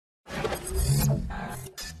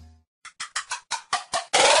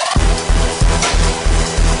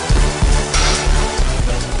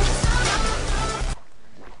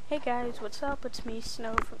guys, what's up? It's me,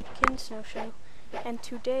 Snow from Kin Snow Show, and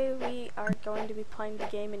today we are going to be playing the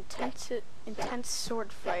game Intense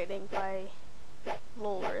Sword Fighting by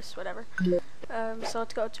Loris, whatever. So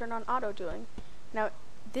let's go turn on auto dueling. Now,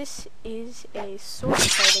 this is a sword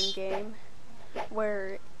fighting game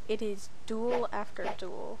where it is duel after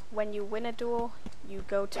duel. When you win a duel, you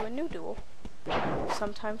go to a new duel.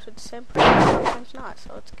 Sometimes with the same person, sometimes not.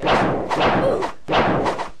 So let's go.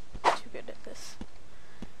 Too good at this.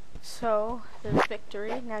 So, there's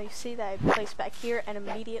victory. Now you see that I place back here and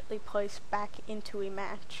immediately place back into a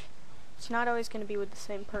match. It's not always going to be with the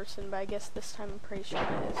same person, but I guess this time I'm pretty sure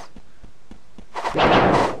it is.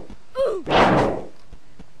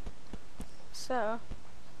 So,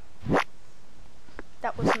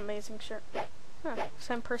 that was an amazing shirt. Huh,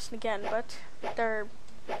 same person again, but there are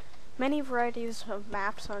many varieties of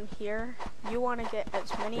maps on here. You want to get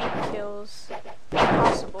as many kills as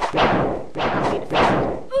possible, not be defeated.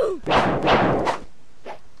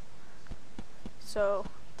 So,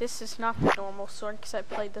 this is not the normal sword because I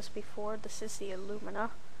played this before. This is the Illumina.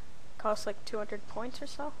 Costs like 200 points or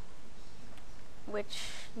so, which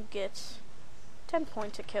you get 10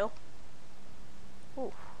 points a kill.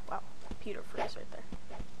 Ooh, wow, computer freeze right there.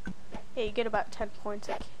 Yeah, you get about 10 points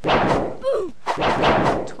a kill.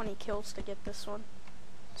 About 20 kills to get this one.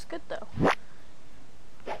 It's good though.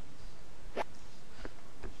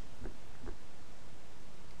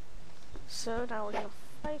 So now we're gonna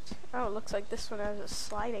fight. Oh, it looks like this one has a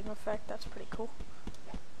sliding effect. That's pretty cool.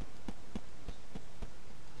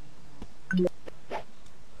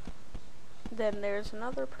 Then there's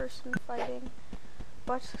another person fighting.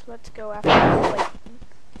 But let's go after Clayton.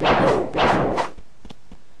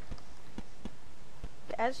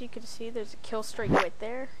 As you can see, there's a kill streak right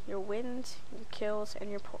there. Your wins, your kills, and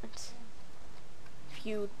your points. If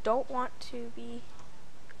you don't want to be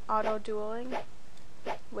auto-dueling,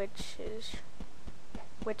 which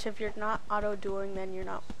if you're not auto-dueling, then you're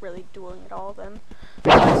not really dueling at all, then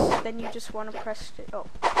you just want to press it. Oh,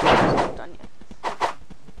 it's not done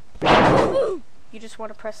yet. You just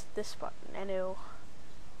want to press this button, and it'll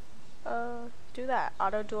do that.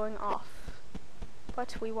 Auto-dueling off.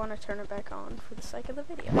 But we want to turn it back on for the sake of the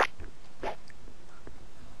video. Now,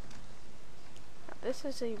 this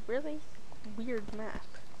is a really weird map.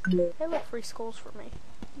 Hey, look, free skulls for me.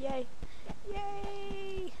 Yay.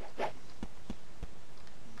 Yay!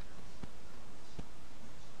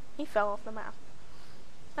 He fell off the map.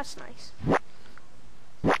 That's nice.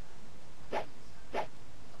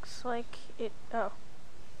 Looks like it, oh.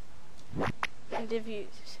 And if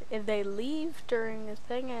they leave during the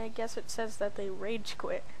thing, I guess it says that they rage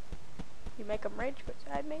quit. You make them rage quit.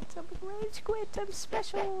 I made something rage quit. I'm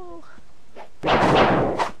special.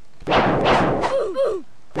 Okay,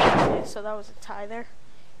 so that was a tie there.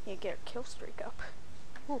 You get a kill streak up.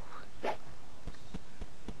 Ooh. I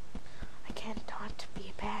can't taunt to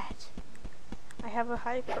be bad. I have a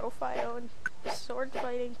high profile in sword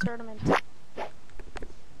fighting tournament.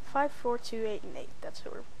 5, 4, 2, 8, and 8. That's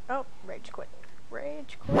who we're. Oh, rage quit.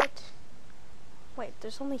 Rage quit. Wait,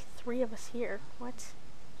 there's only 3 of us here. What?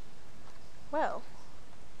 Well,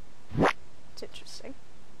 it's interesting.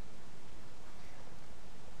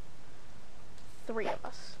 3 of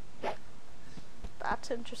us.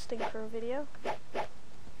 That's interesting for a video. You're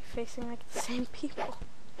facing like the same people.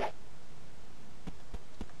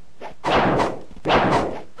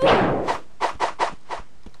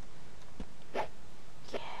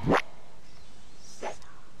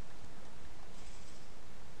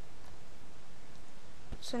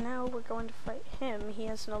 So now we're going to fight him. He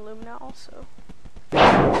has an Illumina also.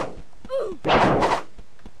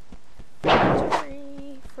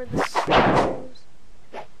 Victory for the stars.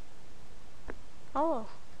 Oh,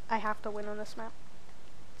 I have to win on this map.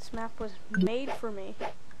 This map was made for me.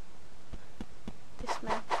 This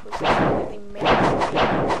map was completely made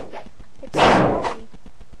for me. It's snowy.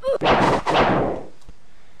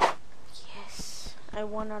 Yes, I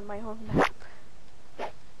won on my own map.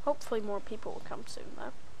 Hopefully more people will come soon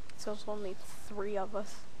though. So there's only 3 of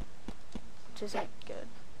us, which isn't good.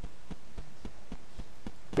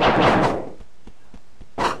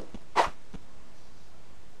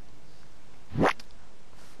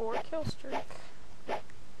 4 kill streak.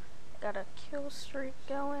 Got a kill streak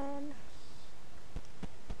going.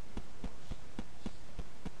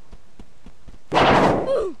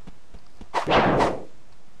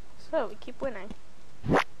 So we keep winning.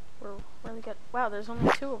 We're really good. Wow, there's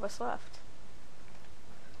only 2 of us left.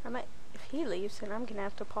 If he leaves, then I'm gonna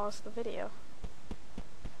have to pause the video.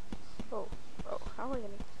 Oh, how are we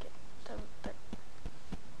gonna get down there?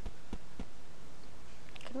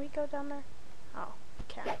 Can we go down there? Oh, we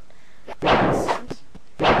can't. That makes sense.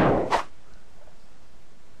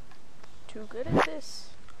 good at this.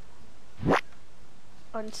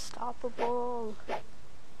 Unstoppable.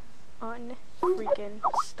 Unfreaking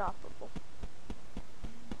stoppable.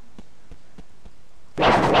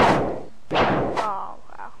 Oh,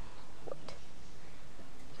 wow.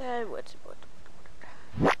 What?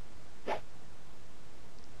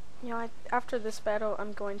 You know, after this battle,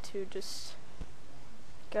 I'm going to just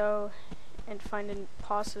go and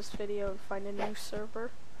pause this video and find a new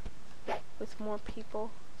server with more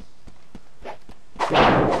people.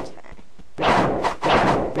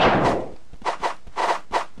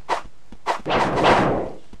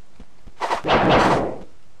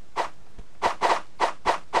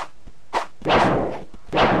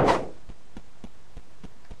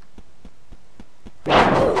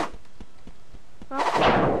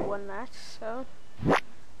 Won that, so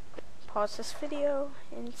pause this video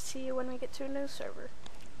and see you when we get to a new server.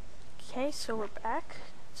 Okay, so we're back.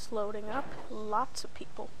 It's loading up. Lots of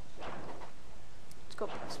people. Let's go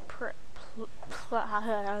press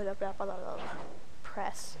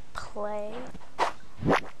play.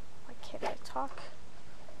 Why can't I talk?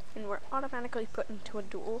 And we're automatically put into a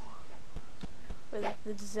duel with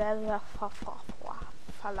the Falafel.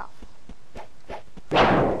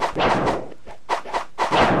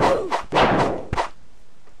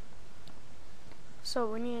 So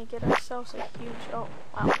we need to get ourselves a huge, oh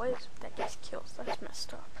wow, what is that guy's kills? That's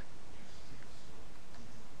messed up.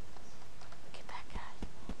 Look at that guy.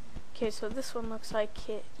 Okay, so this one looks like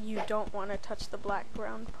you don't want to touch the black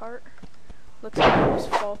ground part. Looks like you just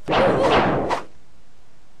fall through.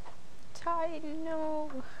 Ty,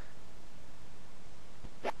 no.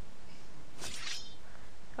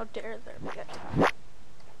 How dare there be a tie.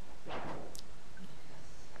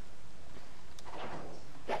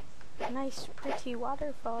 Nice, pretty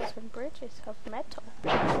waterfalls and bridges of metal.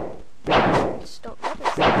 Just don't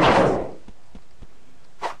notice that.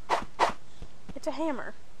 It's a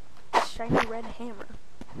hammer. A shiny red hammer.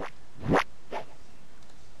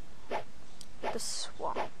 The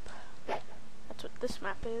swamp. That's what this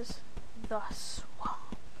map is. The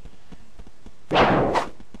swamp.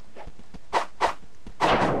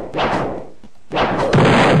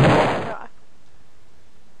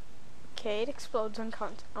 Okay, it explodes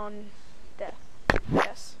on death.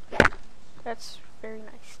 Yes. That's very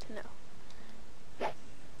nice to know.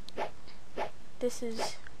 This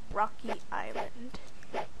is Rocky Island.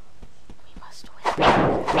 We must win.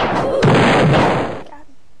 God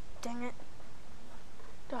dang it.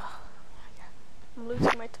 Oh, I'm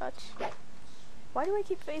losing my touch. Why do I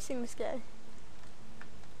keep facing this guy?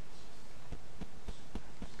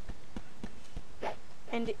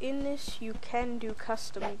 And in this, you can do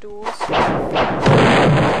custom duels.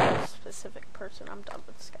 Specific person. I'm done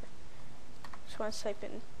with this guy. Just want to type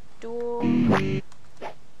in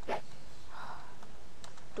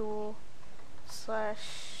duel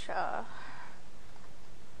slash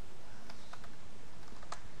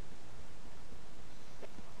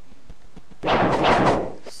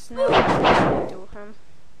snow. Duel him.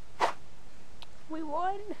 We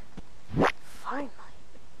won. Finally.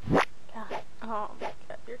 God. Oh my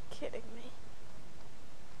god, you're kidding me.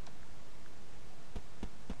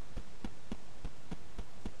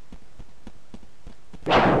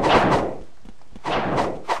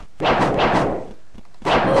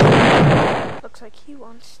 Looks like he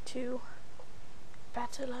wants to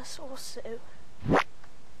battle us also. Please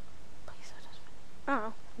let us.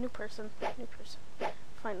 Oh, new person. New person.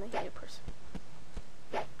 Finally, new person.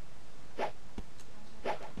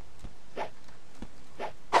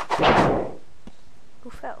 Who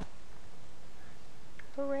fell?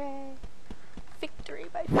 Hooray! Victory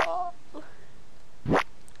by fall!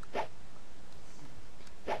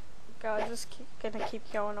 God, just gonna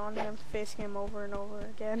keep going on and I'm facing him over and over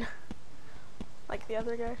again. Like the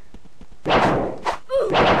other guy.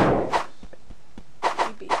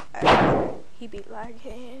 He beat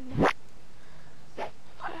lagging.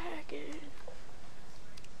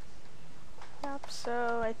 Yep,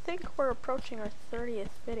 so I think we're approaching our 30th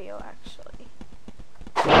video actually.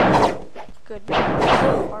 Good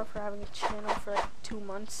so far for having a channel for like 2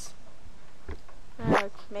 months.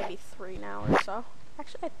 Maybe 3 now or so.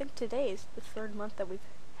 Actually, I think today is the 3rd month that we've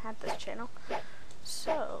had this channel.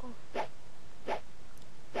 So,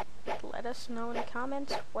 let us know in the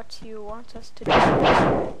comments what you want us to do.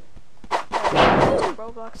 Whether it's a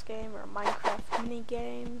Roblox game or a Minecraft mini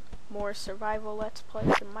game, more survival let's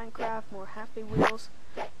plays in Minecraft, more Happy Wheels.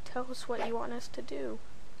 Tell us what you want us to do.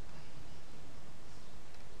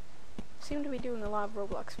 Seem to be doing a lot of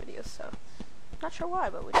Roblox videos, so not sure why,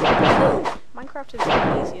 but we do. Minecraft is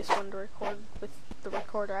the easiest one to record with the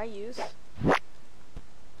recorder I use,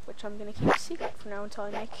 which I'm gonna keep a secret for now until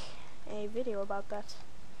I make a video about that.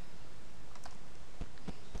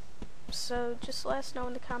 So just let us know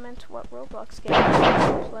in the comments what Roblox game you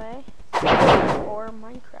want to play, or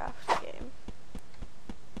Minecraft game.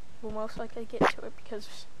 We'll most likely get to it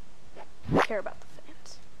because we care about the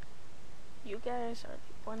fans. You guys are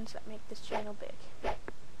the ones that make this channel big.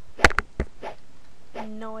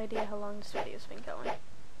 No idea how long this video's been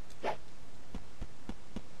going.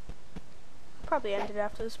 Probably ended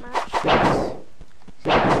after this match.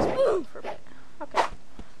 For a bit. Okay.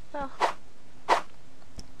 Well,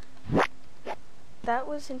 that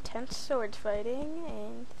was intense sword fighting,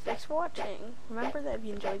 and thanks for watching. Remember that if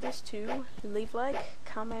you enjoyed this too, leave like,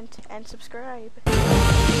 comment, and subscribe.